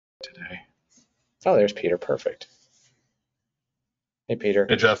today. Oh, there's Peter. Perfect. Hey, Peter.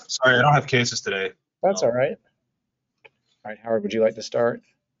 Hey, Jeff. Sorry, I don't have cases today. That's all right. All right, Howard, would you like to start?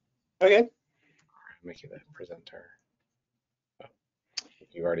 Okay. Make you the presenter. Oh,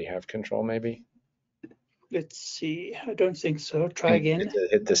 you already have control, maybe? Let's see. I don't think so. Try again.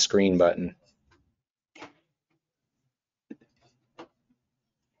 Hit the screen button.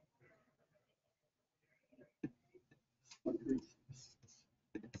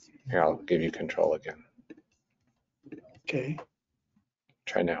 Here, I'll give you control again. Okay.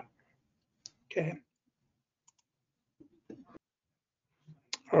 Try now. Okay.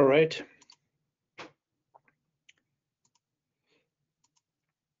 All right.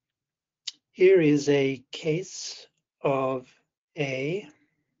 Here is a case of a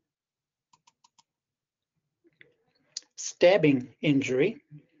stabbing injury,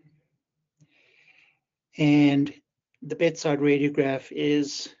 and the bedside radiograph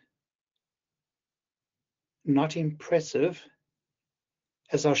is not impressive.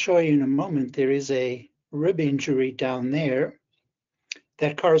 As I'll show you in a moment, there is a rib injury down there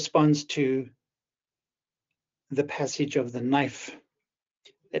that corresponds to the passage of the knife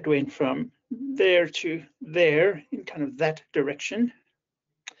that went from there to there in kind of that direction.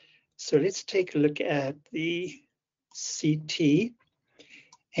 So let's take a look at the CT.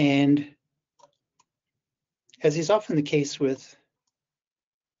 And as is often the case with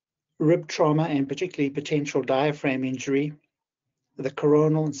rib trauma and particularly potential diaphragm injury, the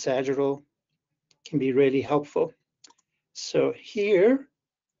coronal and sagittal can be really helpful. So here,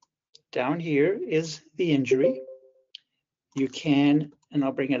 down here is the injury. You can, and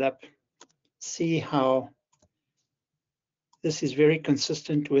I'll bring it up, see how this is very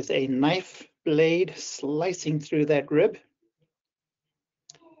consistent with a knife blade slicing through that rib.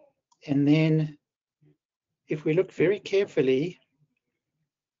 And then if we look very carefully,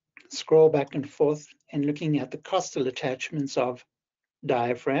 scroll back and forth and looking at the costal attachments of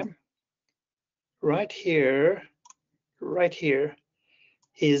diaphragm, right here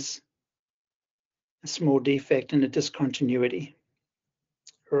is a small defect and a discontinuity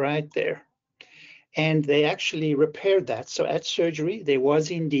right there. And they actually repaired that. So at surgery, there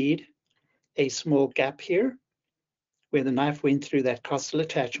was indeed a small gap here where the knife went through that costal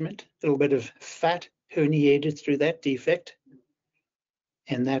attachment, a little bit of fat herniated through that defect,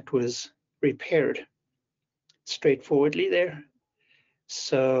 and that was repaired straightforwardly there.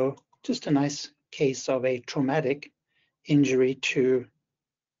 So just a nice case of a traumatic injury to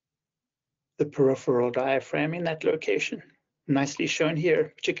the peripheral diaphragm in that location. Nicely shown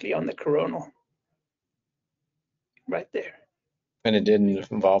here, particularly on the coronal. Right there. And it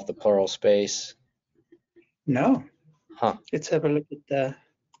didn't involve the pleural space? No. Huh. Let's have a look at the,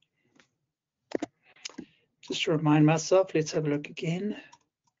 just to remind myself, let's have a look again.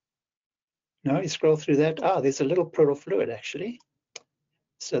 No, you scroll through that. Ah, there's a little pleural fluid actually.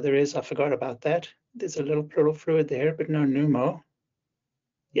 So there is, I forgot about that. There's a little pleural fluid there, but no pneumo.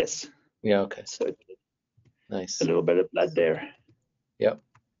 Yes. Yeah, okay. So nice. A little bit of blood there. Yep.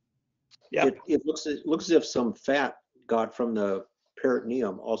 Yeah. It looks as if some fat got from the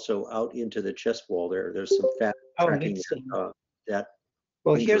peritoneum also out into the chest wall there. There's some fat tracking that.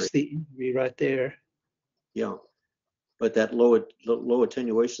 Well, injury. here's the injury right there. Yeah, but that low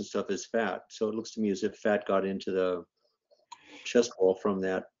attenuation stuff is fat. So it looks to me as if fat got into the chest wall from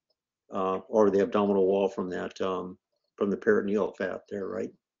that, or the abdominal wall from that, from the peritoneal fat there,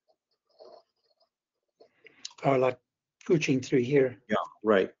 right? Oh, like pooching through here. Yeah,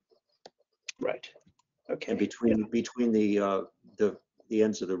 right. Right. Okay. And between the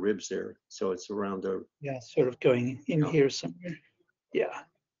ends of the ribs there, so it's around the. Yeah, sort of going in here somewhere. Yeah.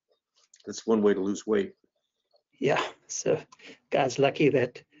 That's one way to lose weight. Yeah. So, guy's lucky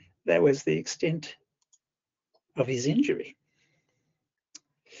that that was the extent of his injury.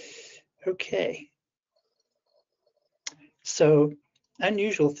 Okay. So,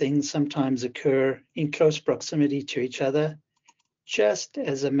 unusual things sometimes occur in close proximity to each other, just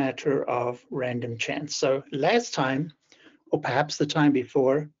as a matter of random chance. So last time, or perhaps the time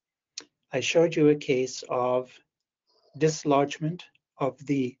before, I showed you a case of dislodgement of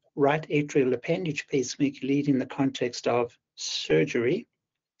the right atrial appendage pacemaker lead in the context of surgery.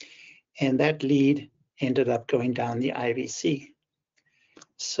 And that lead ended up going down the IVC.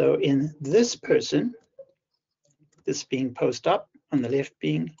 So in this person, this being post-op, on the left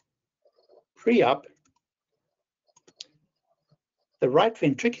being pre-op, the right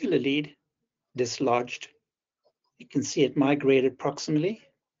ventricular lead dislodged. You can see it migrated proximally.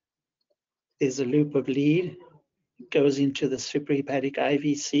 There's a loop of lead. It goes into the suprahepatic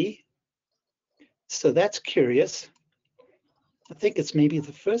IVC. So that's curious. I think it's maybe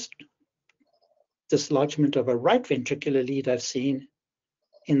the first dislodgement of a right ventricular lead I've seen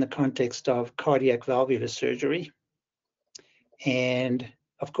in the context of cardiac valvular surgery. And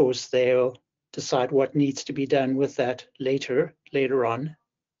of course, they'll decide what needs to be done with that later on.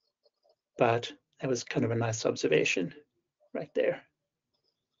 But that was kind of a nice observation right there.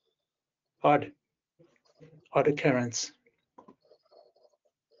 Odd occurrence.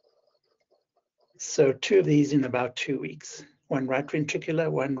 So 2 of these in about 2 weeks, one right ventricular,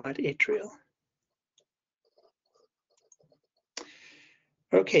 one right atrial.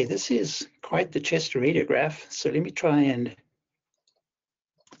 Okay, this is quite the chest radiograph. So let me try and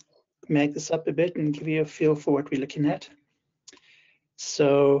mag this up a bit and give you a feel for what we're looking at.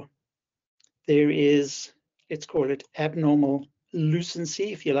 So there is, let's call it abnormal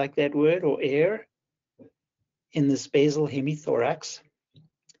lucency, if you like that word, or air in this basal hemithorax.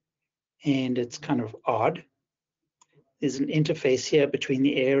 And it's kind of odd. There's an interface here between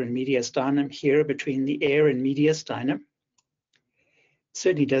the air and mediastinum, here between the air and mediastinum.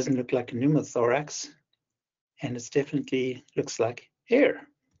 Certainly doesn't look like a pneumothorax, and it definitely looks like air.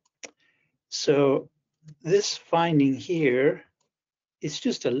 So this finding here is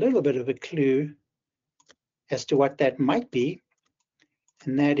just a little bit of a clue as to what that might be,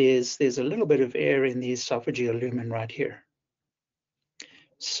 and that is there's a little bit of air in the esophageal lumen right here.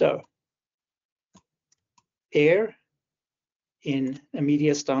 So air in a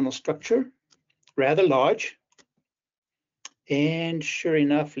mediastinal structure, rather large, and sure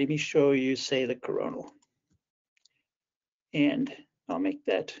enough, let me show you, say, the coronal. And I'll make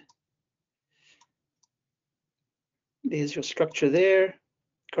that, there's your structure there,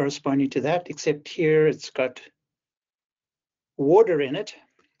 corresponding to that, except here it's got water in it.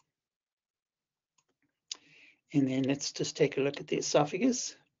 And then let's just take a look at the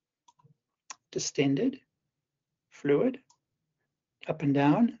esophagus. Distended, fluid, up and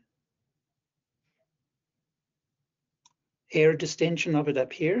down. Air distension of it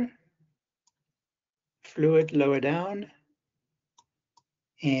up here. Fluid lower down.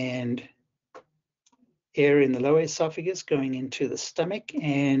 And air in the lower esophagus going into the stomach.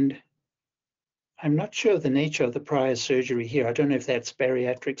 And I'm not sure of the nature of the prior surgery here. I don't know if that's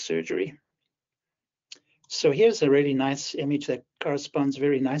bariatric surgery. So here's a really nice image that corresponds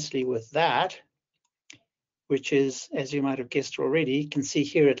very nicely with that, which is, as you might have guessed already, you can see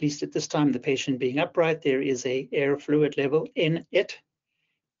here, at least at this time, the patient being upright, there is a air fluid level in it.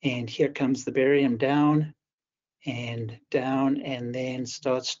 And here comes the barium down, and then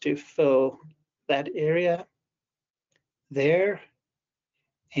starts to fill that area there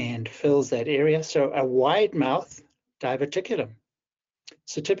and fills that area. So a wide mouth diverticulum.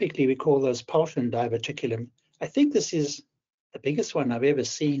 So typically we call those Paulschen diverticulum. I think this is the biggest one I've ever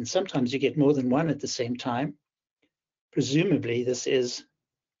seen. Sometimes you get more than one at the same time. Presumably this is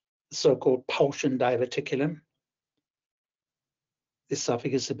the so-called Paulschen diverticulum. The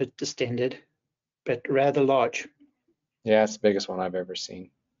esophagus is a bit distended, but rather large. Yeah, it's the biggest one I've ever seen.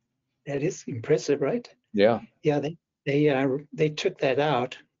 That is impressive, right? Yeah. Yeah, they took that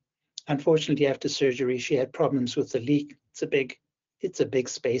out. Unfortunately, after surgery, she had problems with the leak. It's a big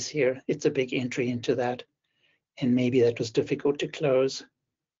space here. It's a big entry into that. And maybe that was difficult to close,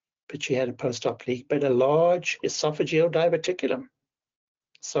 but she had a post-op leak. But a large esophageal diverticulum,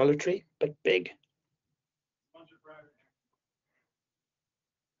 solitary, but big.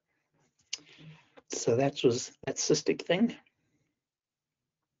 So that was that cystic thing.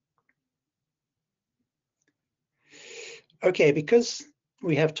 Okay, because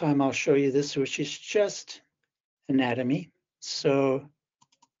we have time, I'll show you this, which is just anatomy. So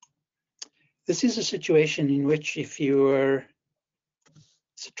this is a situation in which if you were,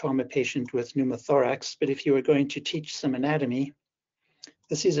 it's a trauma patient with pneumothorax, but if you were going to teach some anatomy,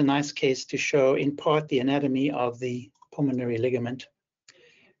 this is a nice case to show in part the anatomy of the pulmonary ligament.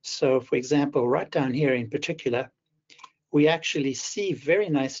 So for example, right down here in particular, we actually see very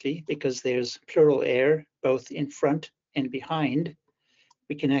nicely, because there's pleural air both in front and behind,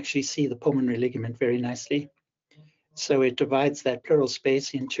 we can actually see the pulmonary ligament very nicely. So it divides that pleural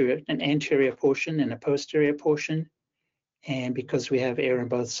space into an anterior portion and a posterior portion. And because we have air on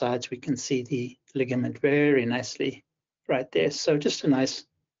both sides, we can see the ligament very nicely right there. So just a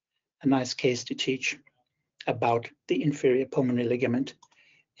nice case to teach about the inferior pulmonary ligament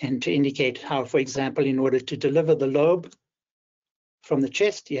and to indicate how, for example, in order to deliver the lobe from the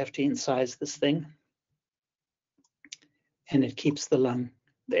chest, you have to incise this thing, and it keeps the lung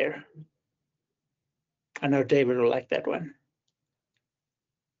there. I know David will like that one.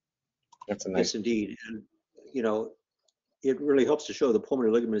 That's a nice. Yes, indeed. And, you know, it really helps to show the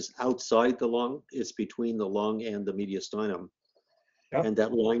pulmonary ligament is outside the lung. It's between the lung and the mediastinum. Yeah. And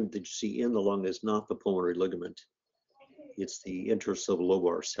that line that you see in the lung is not the pulmonary ligament. It's the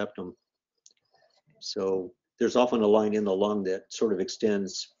intersubelobar septum. So there's often a line in the lung that sort of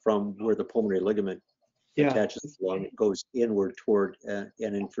extends from where the pulmonary ligament Yeah. attaches to the lung. It goes inward toward an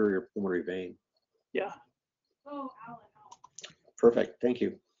inferior pulmonary vein. Yeah. Perfect. Thank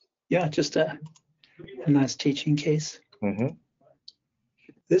you. Yeah. Just a nice teaching case. Mm-hmm.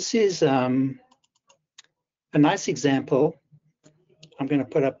 This is a nice example. I'm going to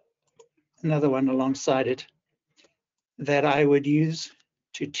put up another one alongside it that I would use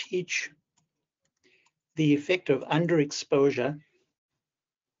to teach the effect of underexposure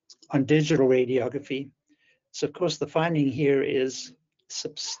on digital radiography. So of course the finding here is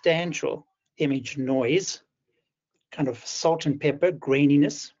substantial image noise, kind of salt and pepper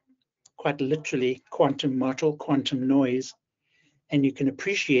graininess, quite literally quantum mottle, quantum noise. And you can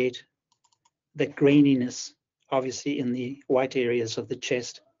appreciate that graininess obviously in the white areas of the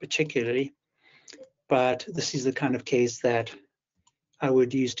chest particularly. But this is the kind of case that I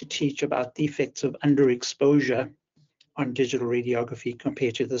would use to teach about the effects of underexposure on digital radiography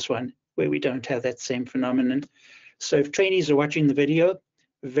compared to this one, where we don't have that same phenomenon. So if trainees are watching the video,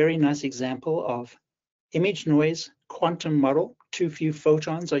 a very nice example of image noise, quantum model, too few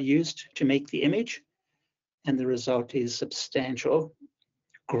photons are used to make the image, and the result is substantial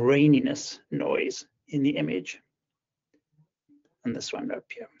graininess noise in the image. And this one up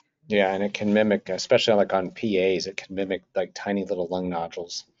here. Yeah, and it can mimic, especially like on PAs, it can mimic like tiny little lung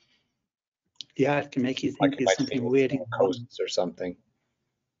nodules. Yeah, it can make you Like think it there's might be something weird in the lung. coasts or something.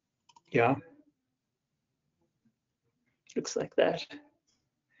 Yeah. Looks like that.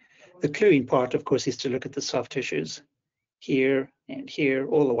 The cluing part, of course, is to look at the soft tissues here and here,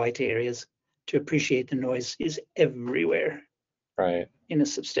 all the white areas, to appreciate the noise is everywhere Right. in a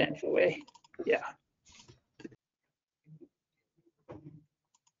substantial way. Yeah.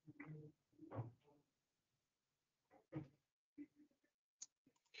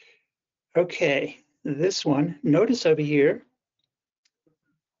 Okay, this one, notice over here,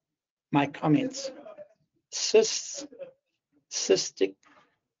 my comments. Cysts, cystic,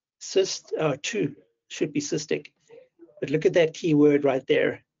 two should be cystic. But look at that key word right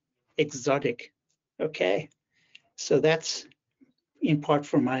there, exotic. Okay, so that's in part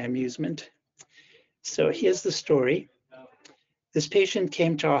for my amusement. So here's the story. This patient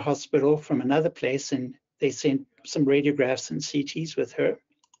came to our hospital from another place and they sent some radiographs and CTs with her.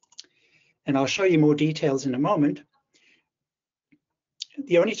 And I'll show you more details in a moment.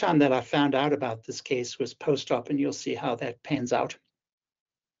 The only time that I found out about this case was post-op, and you'll see how that pans out.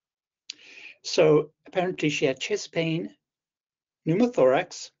 So apparently she had chest pain,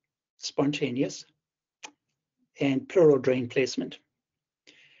 pneumothorax, spontaneous, and pleural drain placement.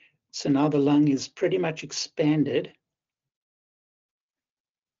 So now the lung is pretty much expanded.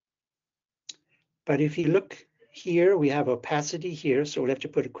 But if you look here, we have opacity here, so we'll have to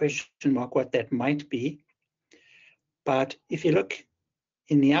put a question mark what that might be. But if you look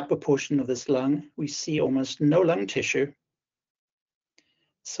in the upper portion of this lung, we see almost no lung tissue.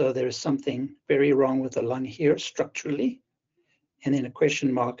 So there is something very wrong with the lung here structurally, and then a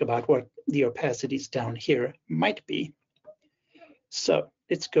question mark about what the opacities down here might be. So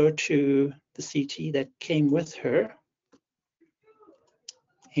let's go to the CT that came with her,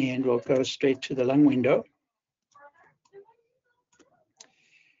 and we'll go straight to the lung window.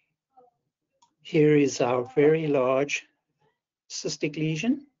 Here is our very large cystic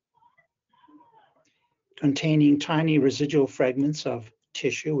lesion containing tiny residual fragments of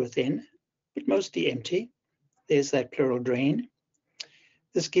tissue within, but mostly empty. There's that pleural drain.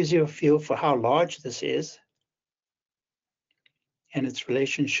 This gives you a feel for how large this is and its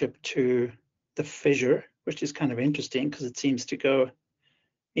relationship to the fissure, which is kind of interesting because it seems to go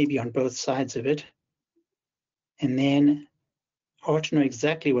maybe on both sides of it. And then hard to know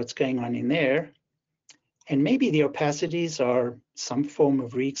exactly what's going on in there. And maybe the opacities are some form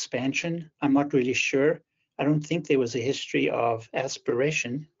of re-expansion. I'm not really sure. I don't think there was a history of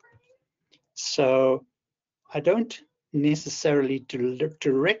aspiration. So I don't necessarily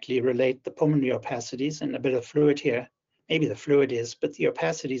directly relate the pulmonary opacities and a bit of fluid here. Maybe the fluid is, but the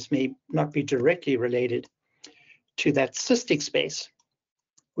opacities may not be directly related to that cystic space,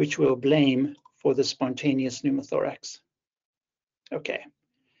 which we'll blame for the spontaneous pneumothorax. Okay,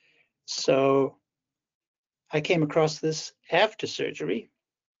 so I came across this after surgery,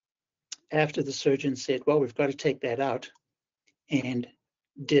 after the surgeon said, well, we've got to take that out, and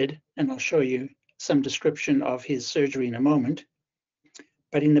did, and I'll show you some description of his surgery in a moment.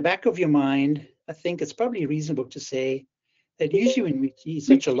 But in the back of your mind, I think it's probably reasonable to say that usually when we see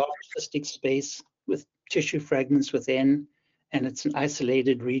such a large cystic space with tissue fragments within and it's an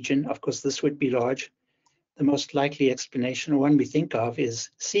isolated region. Of course, this would be large. The most likely explanation, or one we think of, is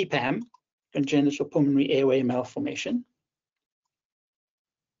CPAM, congenital pulmonary airway malformation.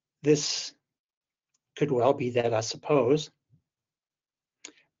 This could well be that, I suppose.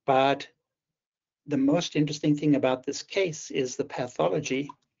 But the most interesting thing about this case is the pathology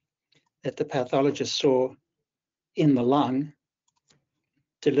that the pathologist saw in the lung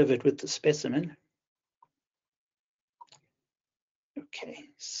delivered with the specimen. Okay,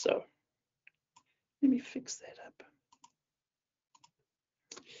 so let me fix that up.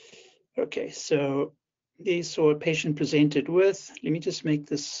 Okay, so they saw a patient presented with, let me just make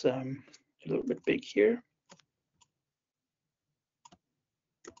this a little bit big here.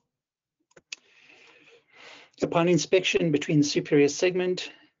 Upon inspection between the superior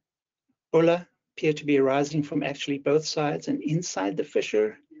segment, bulla appear to be arising from actually both sides and inside the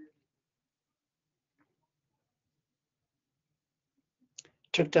fissure.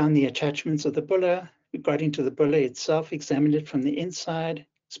 Took down the attachments of the bulla, we got into the bulla itself, examined it from the inside.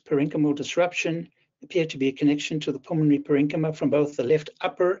 This parenchymal disruption appeared to be a connection to the pulmonary parenchyma from both the left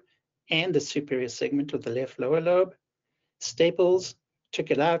upper and the superior segment of the left lower lobe. Staples, took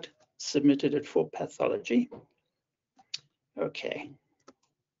it out, submitted it for pathology. Okay.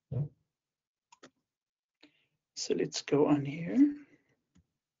 So let's go on here.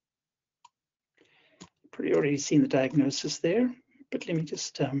 Pretty already seen the diagnosis there, but let me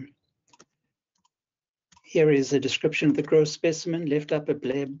just, here is a description of the gross specimen, left upper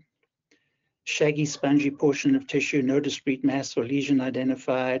bleb, shaggy spongy portion of tissue, no discrete mass or lesion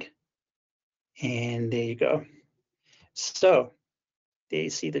identified. And there you go. So there you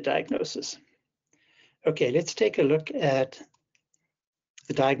see the diagnosis. Okay, let's take a look at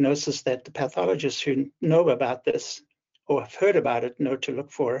the diagnosis that the pathologists who know about this or have heard about it know to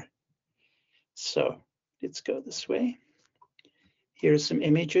look for. So let's go this way. Here are some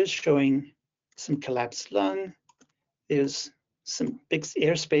images showing some collapsed lung. There's some big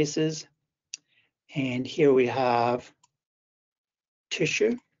air spaces. And here we have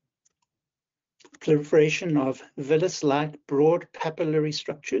tissue, proliferation of villus-like broad papillary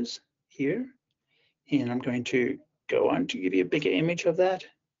structures here. And I'm going to go on to give you a bigger image of that,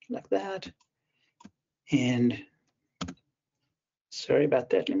 like that. And sorry about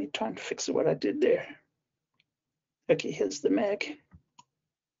that. Let me try and fix what I did there. Okay, here's the mag.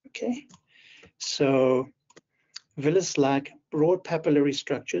 Okay, so villus-like broad papillary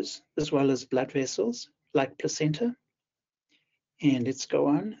structures, as well as blood vessels, like placenta. And let's go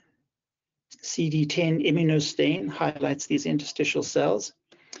on. CD10 immunostain highlights these interstitial cells.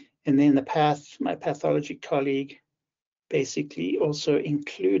 And then the my pathology colleague basically also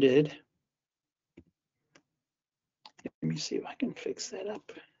included, let me see if I can fix that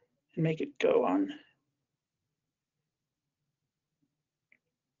up and make it go on.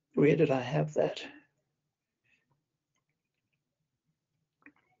 Where did I have that?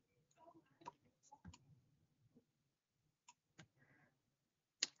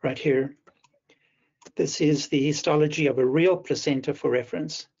 Right here. This is the histology of a real placenta for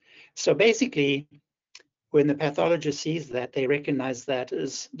reference. So basically, when the pathologist sees that, they recognize that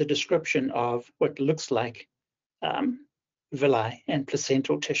as the description of what looks like villi and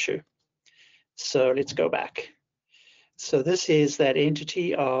placental tissue. So let's go back. So this is that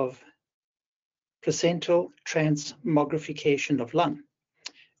entity of placental transmogrification of lung,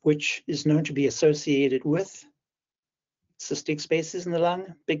 which is known to be associated with cystic spaces in the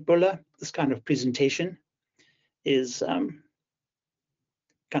lung, big bulla. This kind of presentation is kind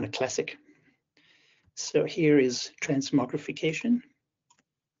of classic. So here is transmogrification.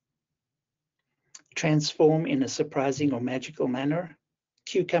 Transform in a surprising or magical manner.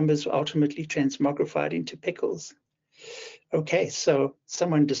 Cucumbers were ultimately transmogrified into pickles. Okay, so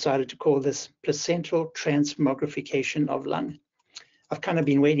someone decided to call this placental transmogrification of lung. I've kind of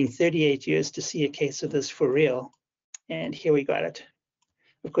been waiting 38 years to see a case of this for real, and here we got it.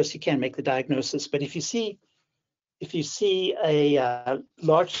 Of course, you can make the diagnosis, but if you see a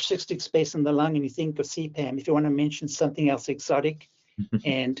large cystic space in the lung and you think of CPAM, if you want to mention something else exotic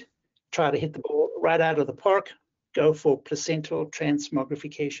and try to hit the ball right out of the park, go for placental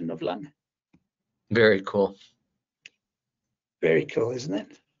transmogrification of lung. Very cool. Very cool, isn't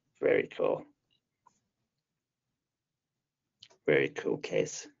it? Very cool. Very cool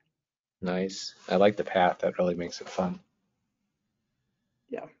case. Nice. I like the path. That really makes it fun.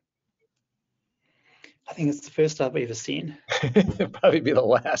 Yeah. I think it's the first I've ever seen. It'll probably be the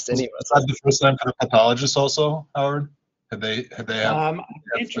last anyway. Is that the first time for the pathologist also, Howard? Have they I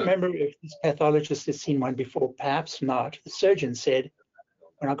can't remember if this pathologist has seen one before, perhaps not. The surgeon said,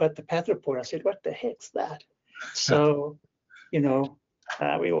 when I got the path report, I said, what the heck's that? So we all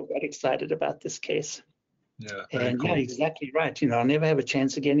got excited about this case. Yeah, very And cool. yeah, exactly right. I'll never have a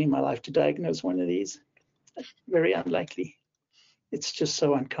chance again in my life to diagnose one of these. Very unlikely. It's just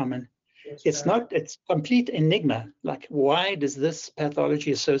so uncommon. It's complete enigma. Like, why does this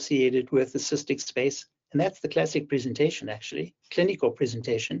pathology associated with the cystic space? And that's the classic presentation, actually. Clinical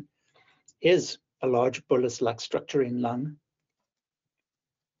presentation is a large bolus-like structure in lung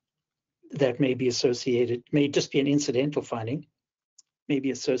that may be associated, may just be an incidental finding, may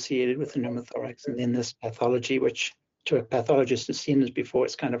be associated with the pneumothorax. And then this pathology, which to a pathologist who's seen this before,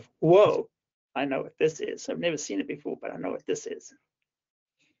 it's kind of, whoa, I know what this is. I've never seen it before, but I know what this is,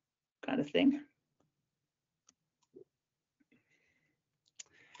 kind of thing.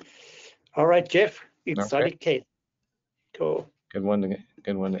 All right, Jeff, you've Okay. studied case. Cool. Good one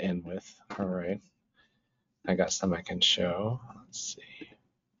to end with. All right. I got some I can show. Let's see.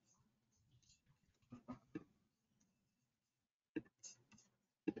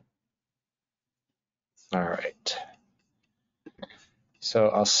 All right. So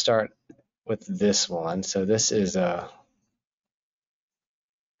I'll start with this one. So this is a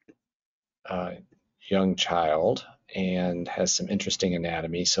young child and has some interesting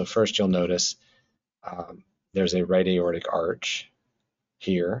anatomy. So first you'll notice there's a right aortic arch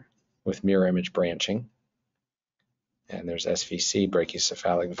here with mirror image branching. And there's SVC,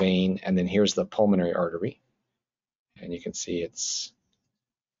 brachiocephalic vein. And then here's the pulmonary artery. And you can see it's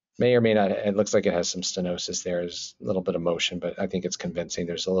may or may not, it looks like it has some stenosis there. There's a little bit of motion, but I think it's convincing.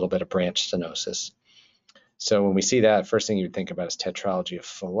 There's a little bit of branch stenosis. So when we see that, first thing you would think about is tetralogy of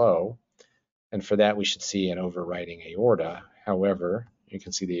Fallot. And for that, we should see an overriding aorta. However, you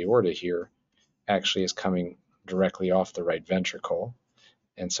can see the aorta here actually is coming directly off the right ventricle.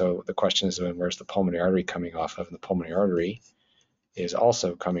 And so the question is, where's the pulmonary artery coming off of? And the pulmonary artery is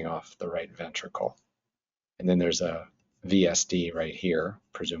also coming off the right ventricle. And then there's a VSD right here,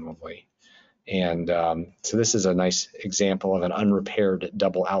 presumably. And so this is a nice example of an unrepaired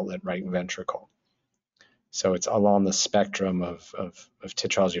double outlet right ventricle. So it's along the spectrum of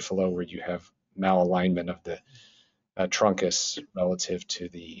tetralogy of Fallot, where you have malalignment of the truncus relative to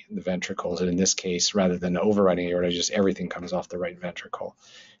the ventricles. And in this case, rather than overriding aorta, just everything comes off the right ventricle.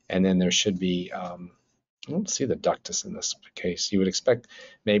 And then there should be, I don't see the ductus in this case. You would expect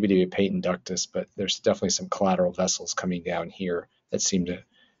maybe to be a patent ductus, but there's definitely some collateral vessels coming down here that seem to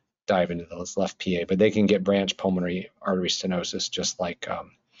dive into those left PA. But they can get branch pulmonary artery stenosis, just like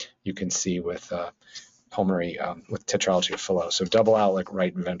you can see with pulmonary with tetralogy of Fallot. So double outlet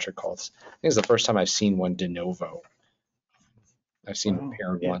right ventricles. I think it's the first time I've seen one de novo. I've seen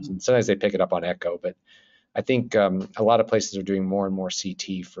repaired ones, and sometimes they pick it up on echo, but I think a lot of places are doing more and more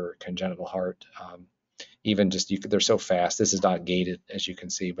CT for congenital heart. Even just they're so fast. This is not gated, as you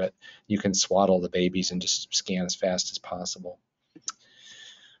can see, but you can swaddle the babies and just scan as fast as possible.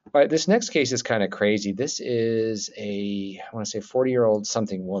 All right, this next case is kind of crazy. This is I want to say 40-year-old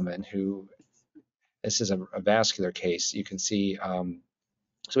something woman who, this is a vascular case. You can see, so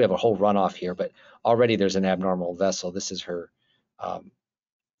we have a whole runoff here, but already there's an abnormal vessel. This is her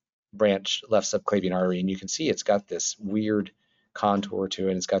branch left subclavian artery, and you can see it's got this weird contour to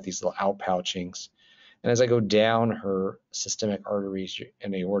it. It's got these little outpouchings. And as I go down her systemic arteries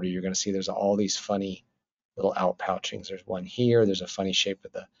and aorta, you're going to see there's all these funny little outpouchings. There's one here. There's a funny shape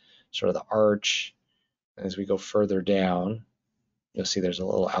of the sort of the arch. And as we go further down, you'll see there's a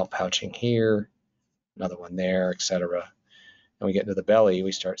little outpouching here, another one there, etc. And we get into the belly,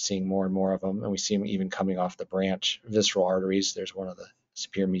 we start seeing more and more of them, and we see them even coming off the branch visceral arteries. There's one of the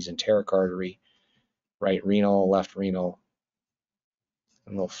superior mesenteric artery, right renal, left renal,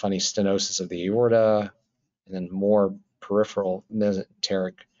 and a little funny stenosis of the aorta, and then more peripheral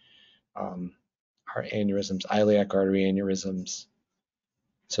mesenteric heart aneurysms, iliac artery aneurysms.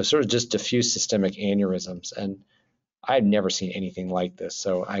 So sort of just diffuse systemic aneurysms. And I'd never seen anything like this.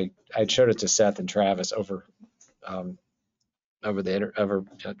 So I showed it to Seth and Travis over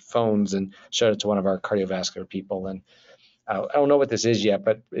phones, and showed it to one of our cardiovascular people. And I don't know what this is yet,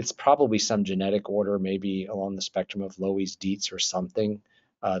 but it's probably some genetic order, maybe along the spectrum of Loeys-Dietz or something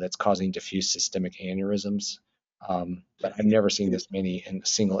that's causing diffuse systemic aneurysms. But I've never seen this many in a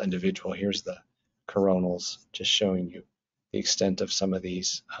single individual. Here's the coronals, just showing you the extent of some of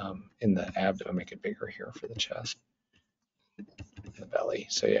these in the abdomen. Make it bigger here for the chest, the belly.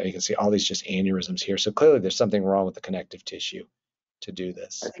 So yeah, you can see all these just aneurysms here. So clearly there's something wrong with the connective tissue to do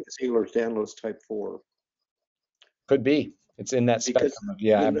this. I think it's Ehlers-Danlos type 4. Could be. It's in that Because spectrum of,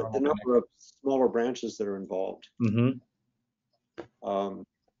 yeah. the number of smaller branches that are involved. Mm-hmm.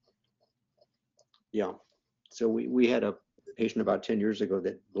 Yeah. So we had a patient about 10 years ago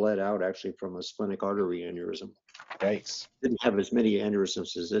that bled out actually from a splenic artery aneurysm. Yikes. Didn't have as many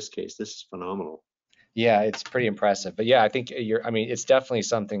aneurysms as this case. This is phenomenal. Yeah, it's pretty impressive. But yeah, I think I mean, it's definitely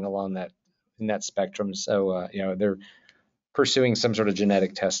something along that in that spectrum. So, they're pursuing some sort of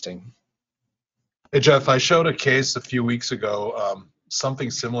genetic testing. Hey, Jeff, I showed a case a few weeks ago,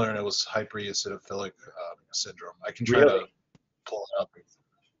 something similar, and it was hypereosinophilic syndrome. I can try to pull it up.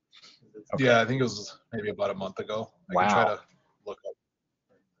 Okay. Yeah, I think it was maybe about a month ago. I can try Wow. to look up.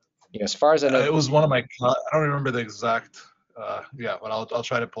 Yeah, as far as I know, It was one of my, I don't remember the exact, yeah, but I'll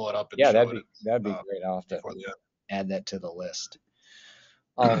try to pull it up and yeah, show that'd be it great. I'll have to before the end. add that to the list.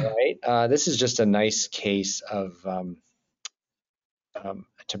 All right. This is just a nice case of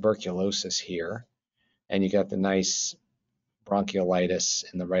tuberculosis here. And you got the nice bronchiolitis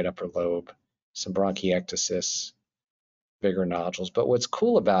in the right upper lobe, some bronchiectasis, bigger nodules. But what's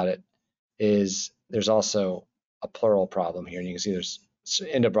cool about it is there's also a pleural problem here. And you can see there's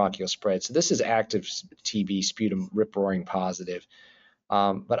endobronchial spread. So this is active TB, sputum rip-roaring positive.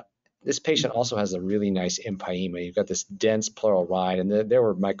 But this patient also has a really nice empyema. You've got this dense pleural rind, and there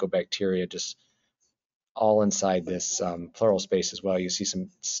were mycobacteria just all inside this pleural space as well. You see some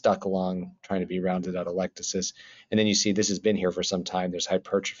stuck along, trying to be rounded out lectices. And then you see this has been here for some time. There's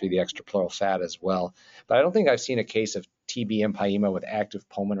hypertrophy, the extrapleural fat as well. But I don't think I've seen a case of TB empyema with active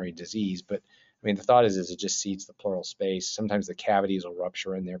pulmonary disease. But I mean, the thought is it just seeds the pleural space. Sometimes the cavities will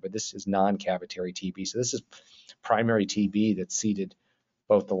rupture in there, but this is non-cavitary TB. So this is primary TB that's seeded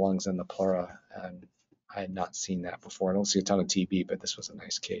both the lungs and the pleura. And I had not seen that before. I don't see a ton of TB, but this was a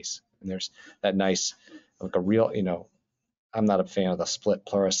nice case. And there's that nice, like a real, I'm not a fan of the split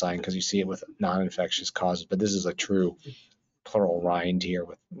pleura sign because you see it with non-infectious causes, but this is a true pleural rind here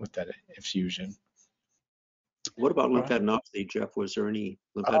with that effusion. What about lymphadenopathy, Jeff? Was there any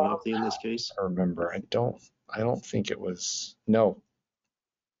lymphadenopathy in this case? I remember. I don't think it was. No.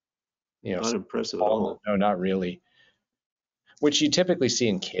 Not impressive at all. No, not really. Which you typically see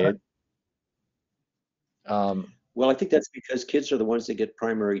in kids. Well, I think that's because kids are the ones that get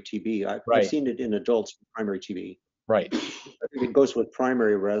primary TB. I've seen it in adults with primary TB. Right. I think it goes with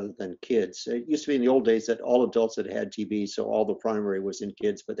primary rather than kids. It used to be in the old days that all adults had TB, so all the primary was in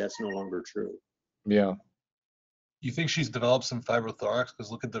kids, but that's no longer true. Yeah. You think she's developed some fibrothorax?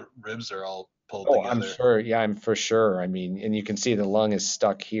 Because look at the ribs are all pulled Oh, together. I'm sure. Yeah, I'm for sure. I mean, and you can see the lung is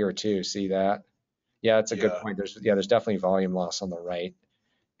stuck here too. See that? Yeah, that's a good point. There's definitely volume loss on the right,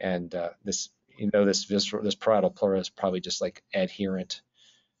 and this parietal pleura is probably just like adherent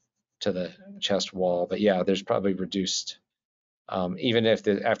to the chest wall. But yeah, there's probably reduced. Even if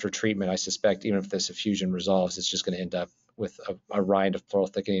after treatment, I suspect even if this effusion resolves, it's just going to end up with a rind of pleural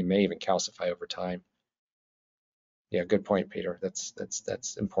thickening, may even calcify over time. Yeah, good point, Peter.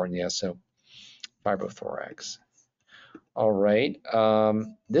 That's important. Yeah, so fibrothorax. All right.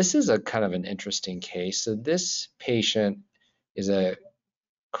 This is a kind of an interesting case. So this patient is a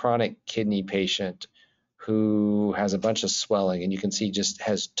chronic kidney patient who has a bunch of swelling, and you can see just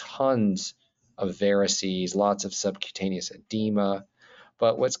has tons of varices, lots of subcutaneous edema.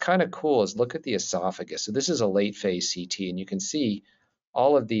 But what's kind of cool is look at the esophagus. So this is a late phase CT, and you can see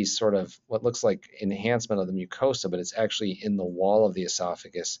all of these sort of what looks like enhancement of the mucosa, but it's actually in the wall of the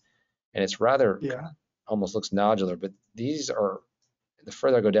esophagus. And it's rather almost looks nodular, but these are, the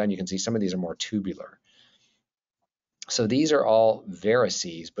further I go down, you can see some of these are more tubular. So these are all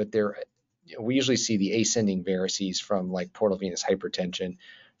varices, but we usually see the ascending varices from like portal venous hypertension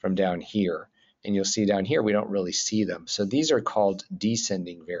from down here. And you'll see down here, we don't really see them. So these are called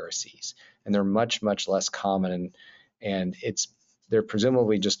descending varices, and they're much, much less common. And they're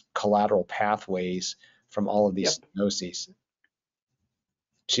presumably just collateral pathways from all of these stenoses.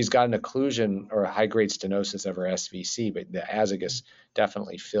 She's got an occlusion or a high-grade stenosis of her SVC, but the azygos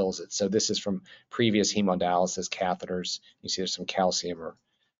definitely fills it. So this is from previous hemodialysis catheters. You see there's some calcium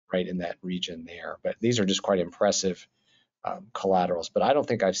right in that region there. But these are just quite impressive collaterals. But I don't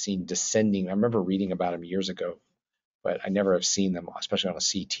think I've seen descending. I remember reading about them years ago, but I never have seen them, especially on a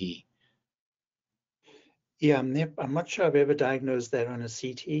CT. Yeah, I'm not sure I've ever diagnosed that on a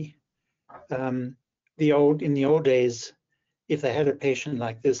CT. In the old days, if they had a patient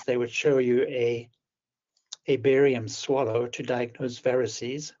like this, they would show you a barium swallow to diagnose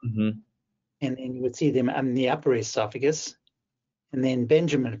varices, and then you would see them in the upper esophagus. And then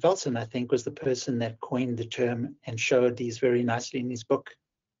Benjamin Felsen, I think, was the person that coined the term and showed these very nicely in his book.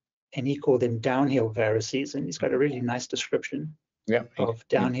 And he called them downhill varices, and he's got a really nice description of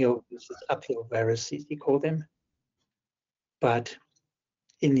downhill versus uphill varices, he called them. But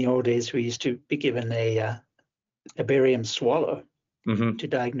in the old days, we used to be given a barium swallow to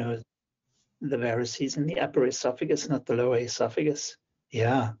diagnose the varices in the upper esophagus, not the lower esophagus.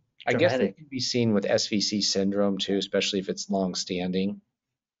 Yeah. I guess it dramatic. can be seen with SVC syndrome too, especially if it's long-standing.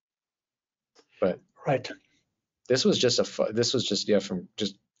 But Right. this was just yeah, from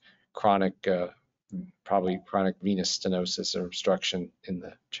just chronic, probably chronic venous stenosis or obstruction in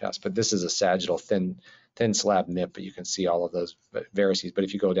the chest. But this is a sagittal thin slab nip, but you can see all of those varices. But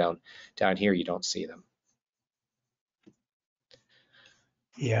if you go down here, you don't see them.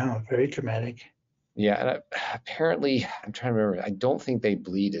 Yeah, very dramatic. Yeah, and apparently, I'm trying to remember. I don't think they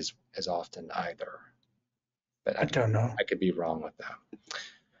bleed as often either. But I don't know. I could be wrong with that.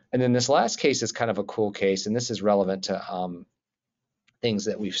 And then this last case is kind of a cool case, and this is relevant to things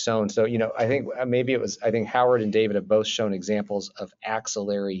that we've shown. So, I think maybe I think Howard and David have both shown examples of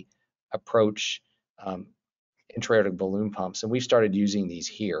axillary approach intra-aortic balloon pumps, and we've started using these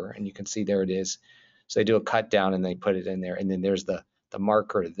here, and you can see there it is. So they do a cut down and they put it in there, and then there's the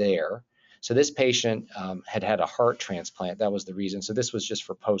marker there. So this patient had a heart transplant. That was the reason. So this was just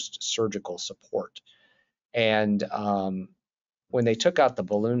for post-surgical support. And when they took out the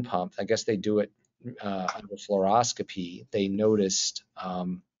balloon pump, I guess they do it under fluoroscopy. They noticed, let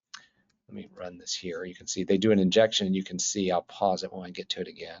me run this here. You can see they do an injection, and you can see, I'll pause it when I get to it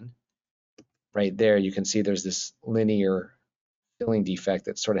again. Right there, you can see there's this linear filling defect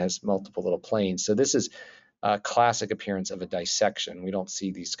that sort of has multiple little planes. So this is a classic appearance of a dissection. We don't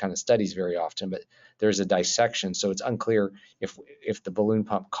see these kind of studies very often, but there's a dissection. So it's unclear if the balloon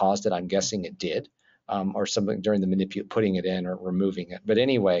pump caused it. I'm guessing it did, or something during the putting it in or removing it. But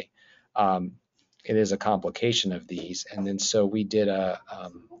anyway, it is a complication of these. And then so we did a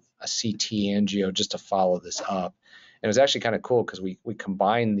CT angio just to follow this up. And it was actually kind of cool because we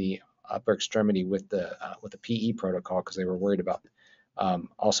combined the upper extremity with the PE protocol because they were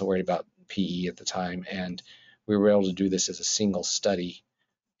also worried about PE at the time, and we were able to do this as a single study.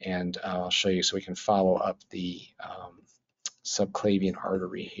 And I'll show you so we can follow up the subclavian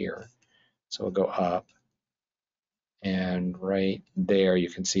artery here. So we'll go up, and right there you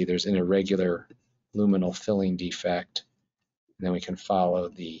can see there's an irregular luminal filling defect, and then we can follow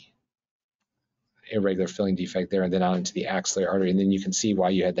the irregular filling defect there and then on into the axillary artery, and then you can see why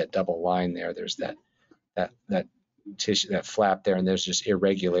you had that double line there. There's that tissue, that flap there, and there's just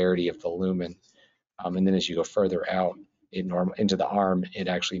irregularity of the lumen. And then as you go further out into the arm, it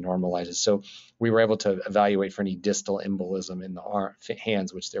actually normalizes. So we were able to evaluate for any distal embolism in the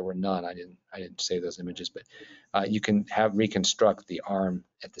hands, which there were none. I didn't save those images, but you can reconstruct the arm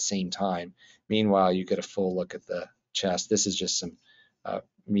at the same time. Meanwhile, you get a full look at the chest. This is just some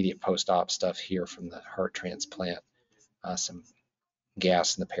immediate post-op stuff here from the heart transplant, some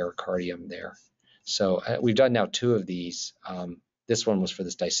gas in the pericardium there. So we've done now 2 of these. This one was for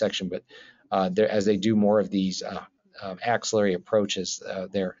this dissection, but as they do more of these axillary approaches,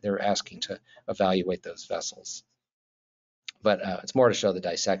 they're asking to evaluate those vessels. But it's more to show the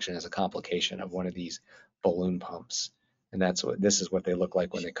dissection as a complication of one of these balloon pumps, and this is what they look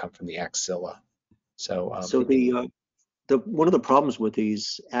like when they come from the axilla. So one of the problems with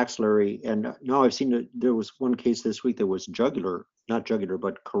these axillary, and now I've seen there was one case this week that was not jugular,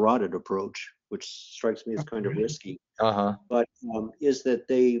 but carotid approach, which strikes me as kind of risky. But is that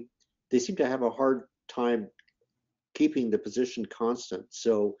they seem to have a hard time keeping the position constant.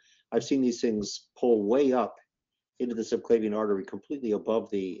 So I've seen these things pull way up into the subclavian artery, completely above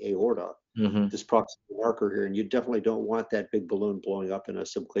the aorta, this proximal marker here, and you definitely don't want that big balloon blowing up in a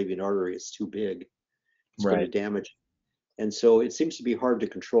subclavian artery. It's too big. It's going to damage. And so it seems to be hard to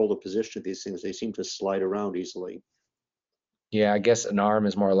control the position of these things. They seem to slide around easily. Yeah, I guess an arm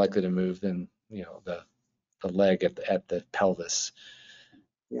is more likely to move than the leg at the pelvis.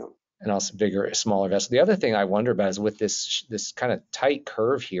 Yeah. And also smaller vessel. The other thing I wonder about is with this kind of tight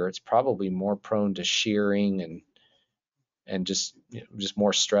curve here, it's probably more prone to shearing and just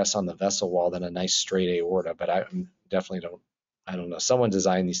more stress on the vessel wall than a nice straight aorta. But I definitely I don't know. Someone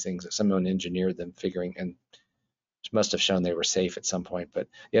designed these things, someone engineered them, figuring, and must have shown they were safe at some point. But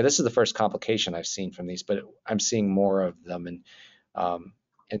yeah, this is the first complication I've seen from these, but I'm seeing more of them. And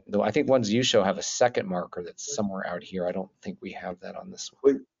though I think ones you show have a second marker that's somewhere out here. I don't think we have that on this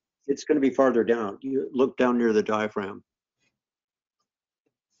one. It's going to be farther down. You look down near the diaphragm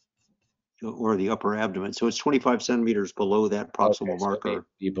or the upper abdomen. So it's 25 centimeters below that proximal marker.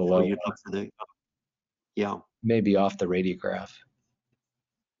 Be below. So you look for yeah. Maybe off the radiograph.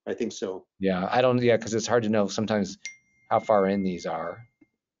 I think so. Yeah, because it's hard to know sometimes how far in these are.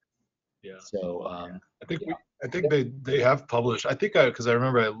 Yeah. So I think they have published. I think because I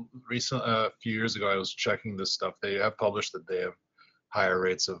remember a few years ago I was checking this stuff. They have published that they have higher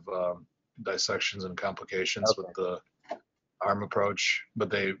rates of dissections and complications with the arm approach, but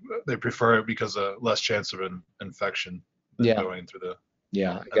they prefer it because of less chance of an infection than going through the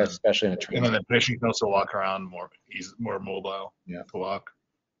Yeah, I guess especially in a And train. then the patient can also walk around more mobile Yeah. to walk.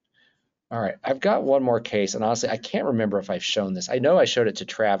 All right, I've got one more case, and honestly, I can't remember if I've shown this. I know I showed it to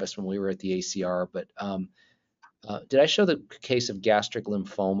Travis when we were at the ACR, but did I show the case of gastric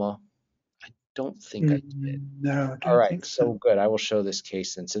lymphoma? I don't think I did. No, I All don't right, think so so. good. I will show this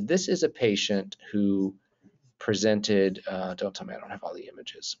case then. So this is a patient who presented, don't tell me I don't have all the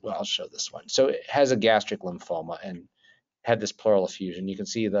images. Well, I'll show this one. So it has a gastric lymphoma and had this pleural effusion. You can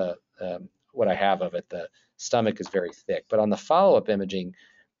see the what I have of it. The stomach is very thick, but on the follow-up imaging,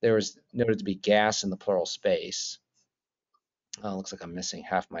 there was noted to be gas in the pleural space. Looks like I'm missing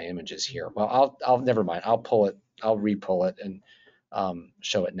half my images here. Well, I'll never mind. I'll pull it. I'll re-pull it and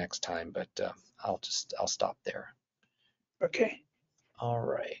show it next time. But I'll stop there. Okay. All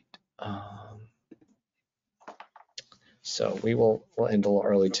right. So we'll end a little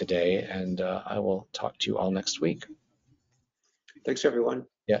early today, and I will talk to you all next week. Thanks, everyone.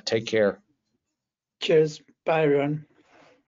 Yeah, take care. Cheers. Bye, everyone.